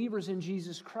 as believers in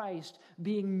Jesus Christ,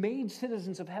 being made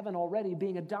citizens of heaven already,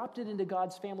 being adopted into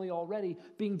God's family already,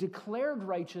 being declared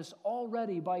righteous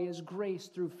already by His grace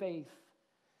through faith,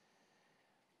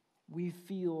 we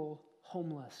feel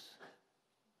homeless,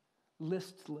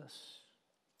 listless,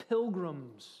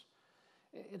 pilgrims.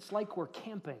 It's like we're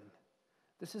camping.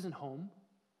 This isn't home.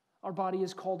 Our body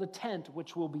is called a tent,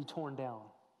 which will be torn down,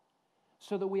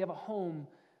 so that we have a home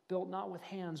built not with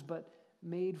hands, but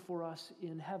made for us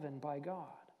in heaven by God.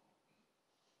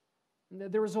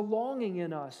 There is a longing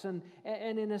in us, and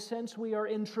in a sense we are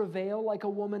in travail like a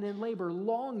woman in labor,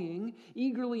 longing,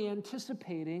 eagerly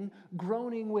anticipating,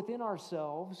 groaning within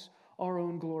ourselves our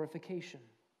own glorification.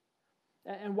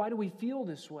 And why do we feel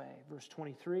this way? Verse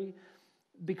 23,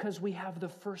 because we have the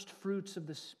first fruits of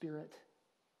the Spirit.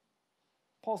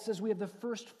 Paul says we have the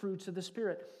first fruits of the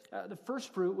Spirit. The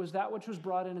first fruit was that which was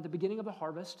brought in at the beginning of the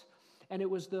harvest. And it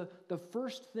was the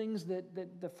first things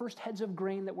that the first heads of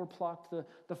grain that were plucked,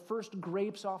 the first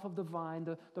grapes off of the vine,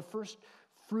 the first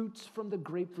fruits from the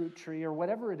grapefruit tree or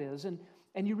whatever it is. And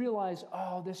you realize,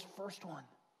 oh, this first one,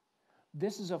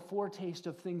 this is a foretaste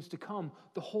of things to come.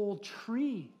 The whole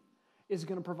tree is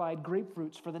going to provide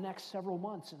grapefruits for the next several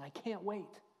months, and I can't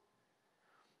wait.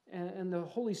 And the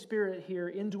Holy Spirit here,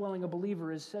 indwelling a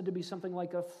believer, is said to be something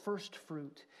like a first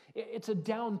fruit. It's a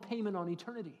down payment on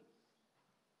eternity.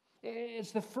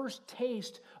 It's the first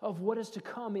taste of what is to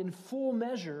come in full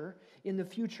measure in the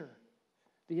future.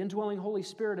 The indwelling Holy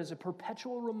Spirit is a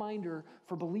perpetual reminder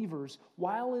for believers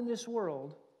while in this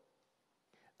world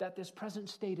that this present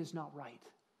state is not right,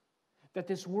 that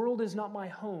this world is not my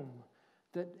home,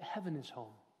 that heaven is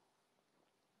home.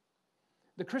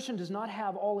 The Christian does not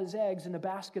have all his eggs in the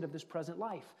basket of this present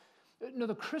life. No,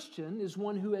 the Christian is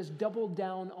one who has doubled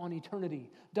down on eternity,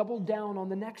 doubled down on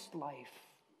the next life.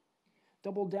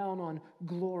 Double down on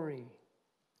glory.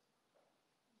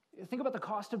 Think about the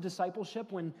cost of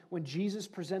discipleship when Jesus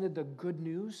presented the good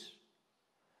news.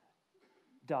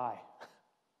 Die.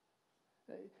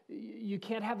 You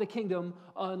can't have the kingdom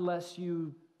unless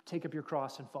you take up your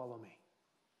cross and follow me.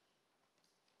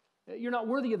 You're not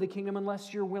worthy of the kingdom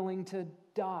unless you're willing to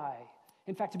die.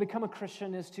 In fact, to become a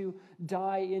Christian is to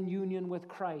die in union with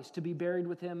Christ, to be buried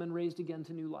with Him and raised again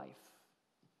to new life.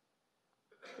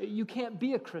 You can't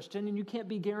be a Christian and you can't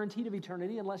be guaranteed of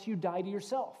eternity unless you die to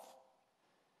yourself.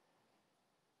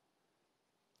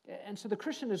 And so the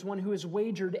Christian is one who has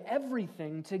wagered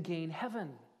everything to gain heaven,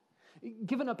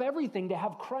 given up everything to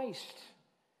have Christ,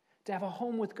 to have a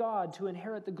home with God, to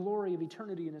inherit the glory of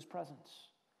eternity in His presence.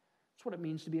 That's what it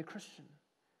means to be a Christian.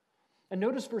 And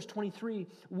notice verse 23,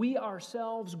 we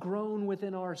ourselves groan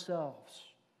within ourselves.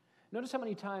 Notice how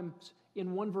many times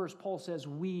in one verse Paul says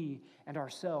we and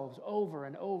ourselves over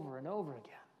and over and over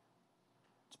again.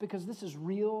 It's because this is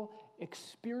real,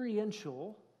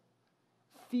 experiential,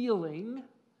 feeling,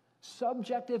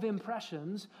 subjective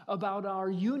impressions about our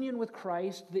union with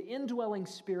Christ, the indwelling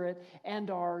Spirit, and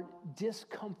our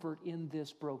discomfort in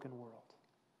this broken world.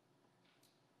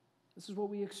 This is what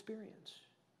we experience.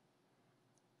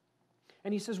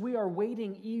 And he says we are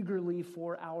waiting eagerly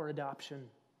for our adoption.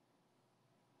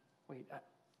 Wait,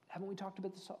 haven't we talked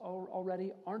about this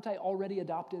already? Aren't I already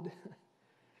adopted?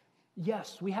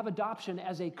 Yes, we have adoption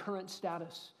as a current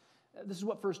status. This is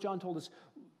what 1 John told us.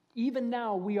 Even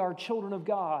now we are children of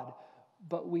God,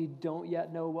 but we don't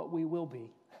yet know what we will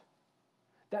be.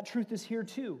 That truth is here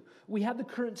too. We have the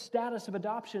current status of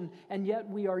adoption, and yet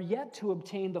we are yet to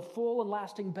obtain the full and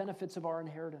lasting benefits of our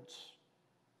inheritance.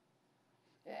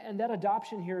 And that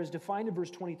adoption here is defined in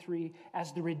verse 23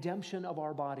 as the redemption of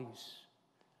our bodies.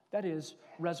 That is,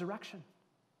 resurrection.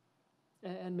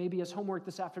 And maybe as homework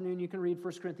this afternoon, you can read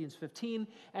 1 Corinthians 15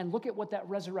 and look at what that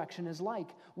resurrection is like.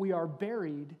 We are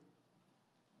buried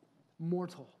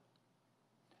mortal,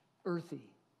 earthy,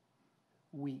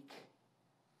 weak,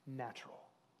 natural,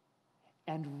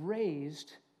 and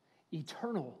raised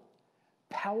eternal,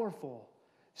 powerful,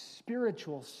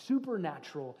 spiritual,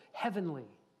 supernatural, heavenly.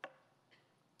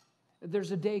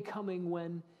 There's a day coming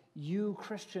when you,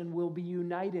 Christian, will be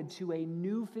united to a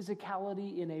new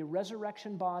physicality in a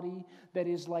resurrection body that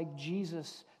is like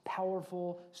Jesus'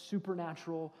 powerful,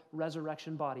 supernatural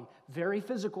resurrection body. Very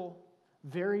physical,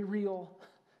 very real,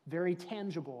 very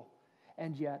tangible,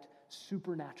 and yet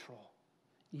supernatural,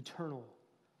 eternal,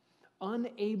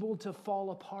 unable to fall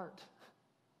apart,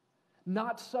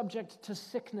 not subject to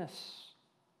sickness.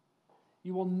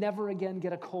 You will never again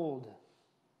get a cold.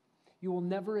 You will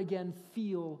never again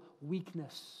feel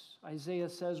weakness. Isaiah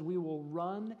says we will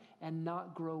run and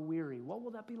not grow weary. What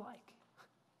will that be like?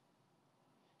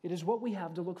 It is what we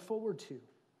have to look forward to.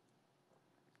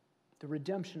 The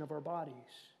redemption of our bodies.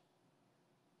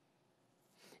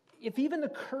 If even the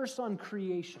curse on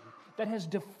creation that has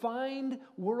defined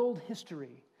world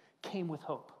history came with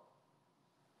hope,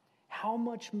 how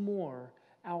much more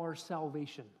our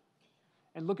salvation?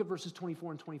 And look at verses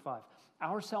 24 and 25.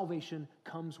 Our salvation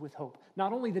comes with hope.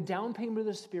 Not only the down payment of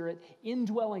the Spirit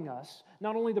indwelling us,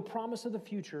 not only the promise of the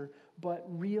future, but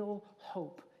real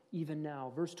hope even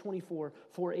now. Verse 24,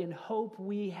 for in hope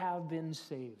we have been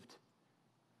saved.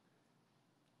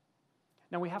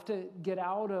 Now we have to get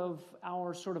out of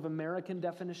our sort of American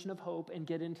definition of hope and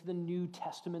get into the New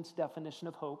Testament's definition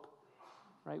of hope.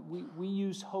 Right? We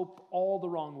use hope all the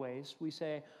wrong ways. We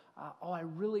say, I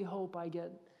really hope I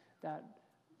get that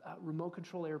remote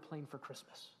control airplane for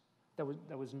Christmas. That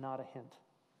was not a hint.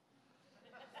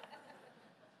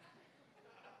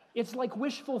 It's like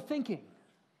wishful thinking.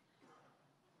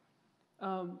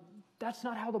 That's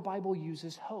not how the Bible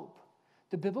uses hope.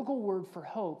 The biblical word for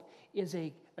hope is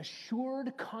a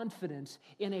assured confidence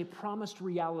in a promised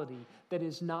reality that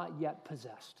is not yet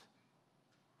possessed.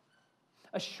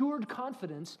 Assured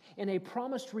confidence in a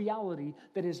promised reality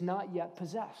that is not yet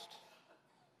possessed.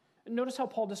 Notice how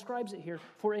Paul describes it here.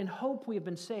 For in hope we have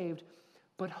been saved,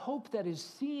 but hope that is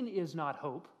seen is not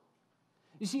hope.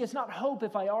 You see, it's not hope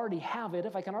if I already have it,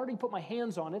 if I can already put my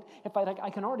hands on it, if I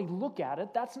can already look at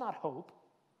it. That's not hope.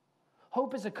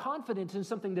 Hope is a confidence in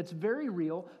something that's very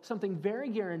real, something very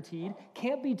guaranteed,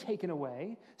 can't be taken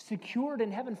away, secured in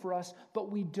heaven for us,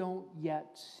 but we don't yet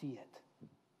see it.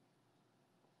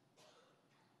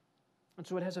 And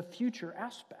so it has a future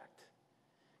aspect.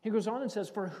 He goes on and says,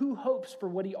 for who hopes for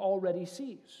what he already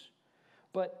sees?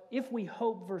 But if we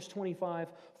hope, verse 25,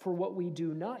 for what we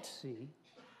do not see,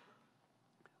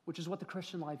 which is what the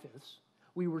Christian life is,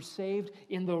 we were saved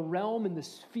in the realm, in the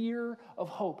sphere of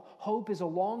hope. Hope is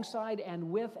alongside and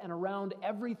with and around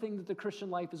everything that the Christian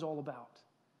life is all about.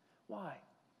 Why?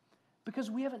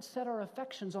 Because we haven't set our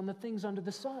affections on the things under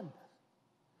the sun.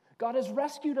 God has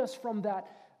rescued us from that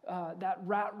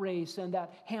rat race and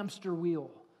that hamster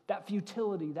wheel, that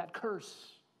futility, that curse.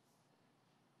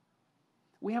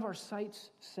 We have our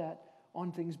sights set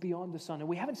on things beyond the sun, and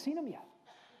we haven't seen them yet.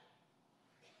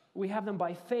 We have them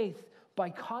by faith, by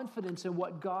confidence in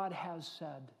what God has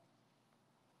said.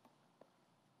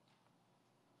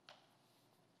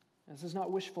 This is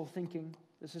not wishful thinking.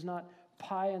 This is not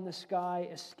pie-in-the-sky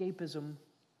escapism.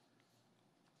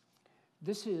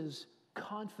 This is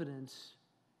confidence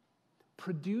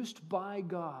produced by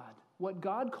God, what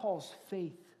God calls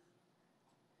faith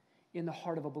in the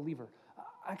heart of a believer.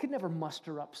 I could never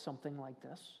muster up something like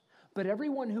this, but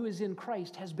everyone who is in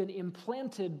Christ has been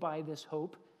implanted by this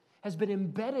hope, has been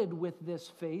embedded with this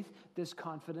faith, this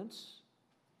confidence,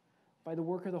 by the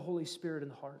work of the Holy Spirit in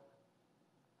the heart.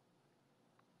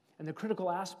 And the critical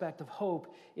aspect of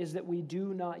hope is that we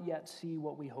do not yet see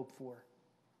what we hope for.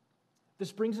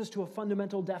 This brings us to a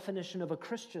fundamental definition of a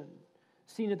Christian,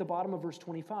 seen at the bottom of verse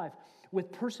 25.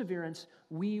 With perseverance,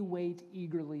 we wait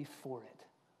eagerly for it.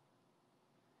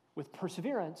 With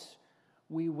perseverance,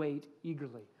 we wait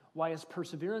eagerly. Why is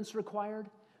perseverance required?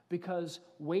 Because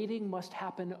waiting must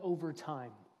happen over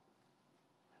time.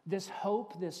 This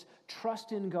hope, this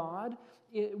trust in God,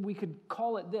 we could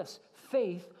call it this,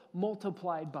 faith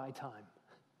multiplied by time.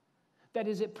 That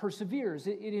is, it perseveres,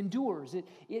 it endures,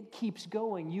 it keeps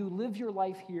going. You live your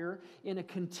life here in a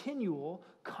continual,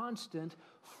 constant,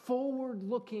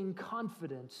 forward-looking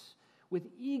confidence with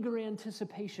eager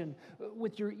anticipation,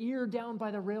 with your ear down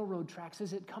by the railroad tracks.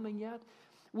 Is it coming yet?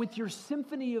 With your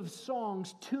symphony of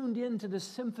songs tuned into the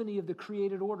symphony of the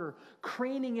created order,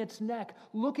 craning its neck,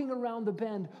 looking around the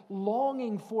bend,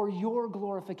 longing for your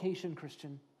glorification,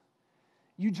 Christian.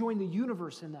 You join the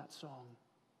universe in that song.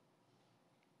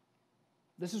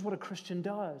 This is what a Christian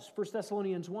does. 1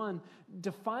 Thessalonians 1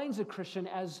 defines a Christian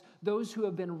as those who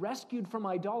have been rescued from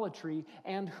idolatry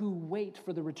and who wait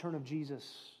for the return of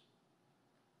Jesus.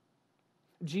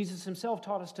 Jesus himself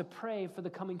taught us to pray for the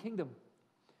coming kingdom.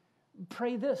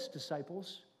 Pray this,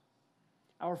 disciples.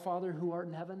 Our Father who art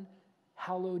in heaven,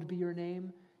 hallowed be your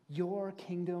name. Your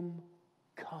kingdom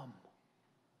come.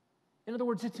 In other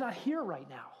words, it's not here right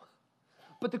now.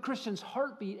 But the Christian's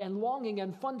heartbeat and longing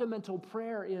and fundamental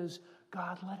prayer is,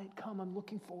 God, let it come. I'm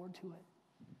looking forward to it.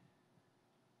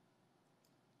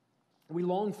 We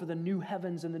long for the new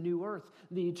heavens and the new earth,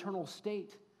 the eternal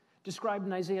state. Described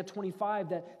in Isaiah 25,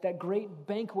 that great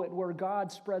banquet where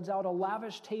God spreads out a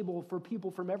lavish table for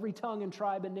people from every tongue and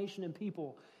tribe and nation and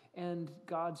people. And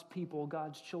God's people,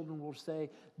 God's children will say,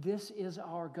 this is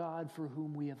our God for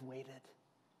whom we have waited.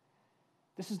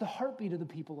 This is the heartbeat of the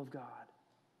people of God.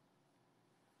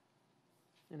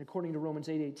 And according to Romans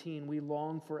 8:18, we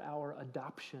long for our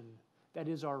adoption, that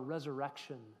is our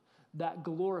resurrection, that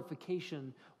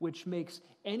glorification which makes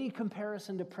any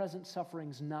comparison to present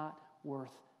sufferings not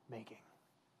worth making.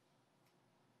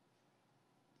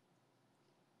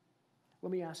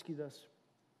 Let me ask you this.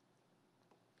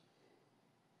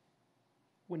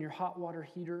 When your hot water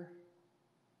heater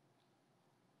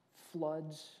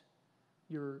floods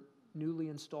your newly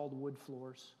installed wood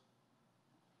floors,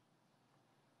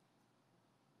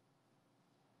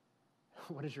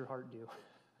 what does your heart do?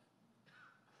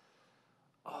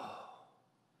 Oh,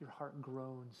 your heart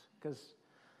groans because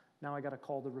now I got to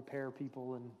call the repair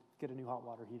people and get a new hot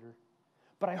water heater.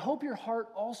 But I hope your heart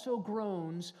also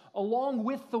groans along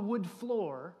with the wood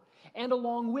floor and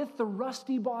along with the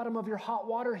rusty bottom of your hot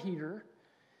water heater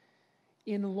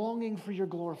in longing for your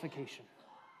glorification.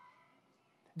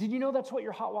 Did you know that's what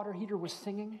your hot water heater was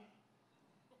singing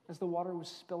as the water was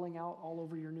spilling out all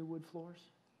over your new wood floors?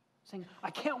 Saying, I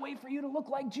can't wait for you to look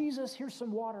like Jesus. Here's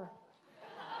some water.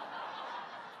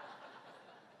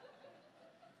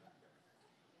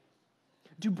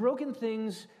 Do broken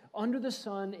things under the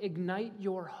sun ignite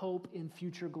your hope in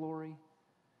future glory?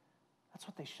 That's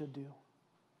what they should do.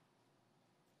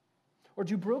 Or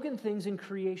do broken things in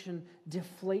creation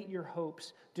deflate your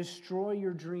hopes, destroy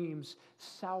your dreams,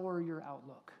 sour your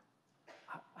outlook?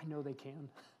 I know they can.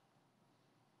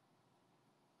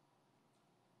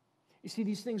 You see,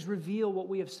 these things reveal what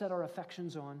we have set our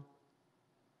affections on.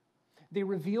 They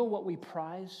reveal what we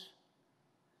prize.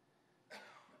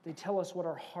 They tell us what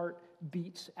our heart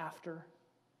beats after.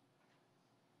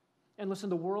 And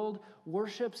listen, the world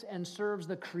worships and serves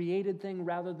the created thing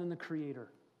rather than the Creator.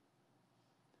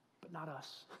 But not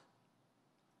us.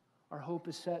 Our hope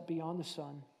is set beyond the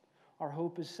sun. Our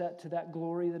hope is set to that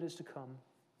glory that is to come.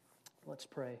 Let's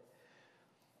pray.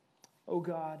 Oh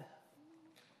God,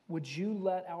 would you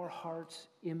let our hearts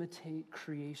imitate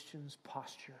creation's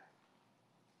posture,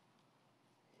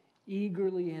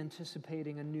 eagerly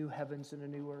anticipating a new heavens and a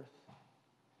new earth,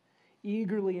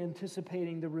 eagerly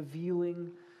anticipating the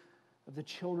revealing of the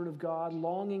children of God,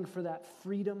 longing for that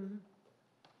freedom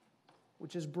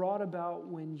which is brought about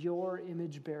when your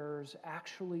image bearers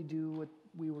actually do what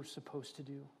we were supposed to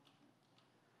do,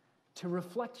 to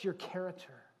reflect your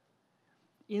character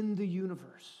in the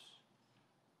universe,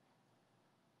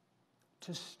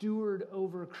 to steward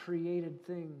over created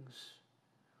things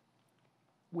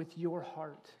with your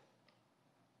heart,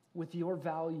 with your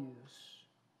values,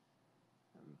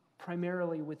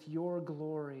 primarily with your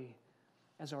glory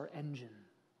as our engine.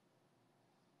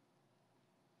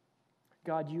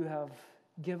 God, you have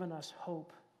given us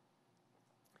hope,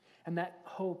 and that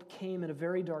hope came at a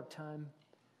very dark time,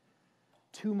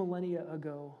 2 millennia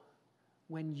ago,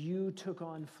 when you took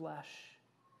on flesh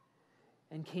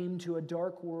and came to a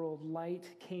dark world. Light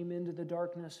came into the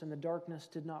darkness, and the darkness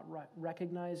did not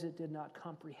recognize it, did not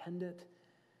comprehend it.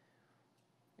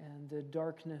 And the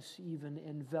darkness even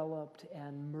enveloped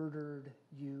and murdered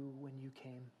you when you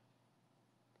came.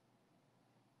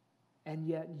 And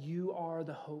yet you are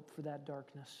the hope for that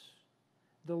darkness,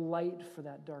 the light for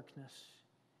that darkness.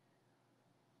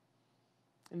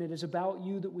 And it is about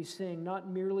you that we sing, not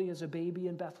merely as a baby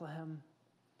in Bethlehem,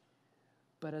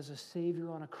 but as a Savior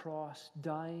on a cross,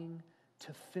 dying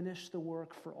to finish the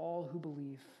work for all who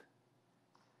believe,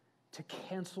 to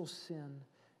cancel sin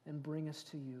and bring us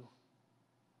to you.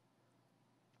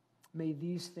 May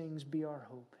these things be our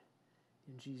hope.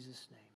 In Jesus' name.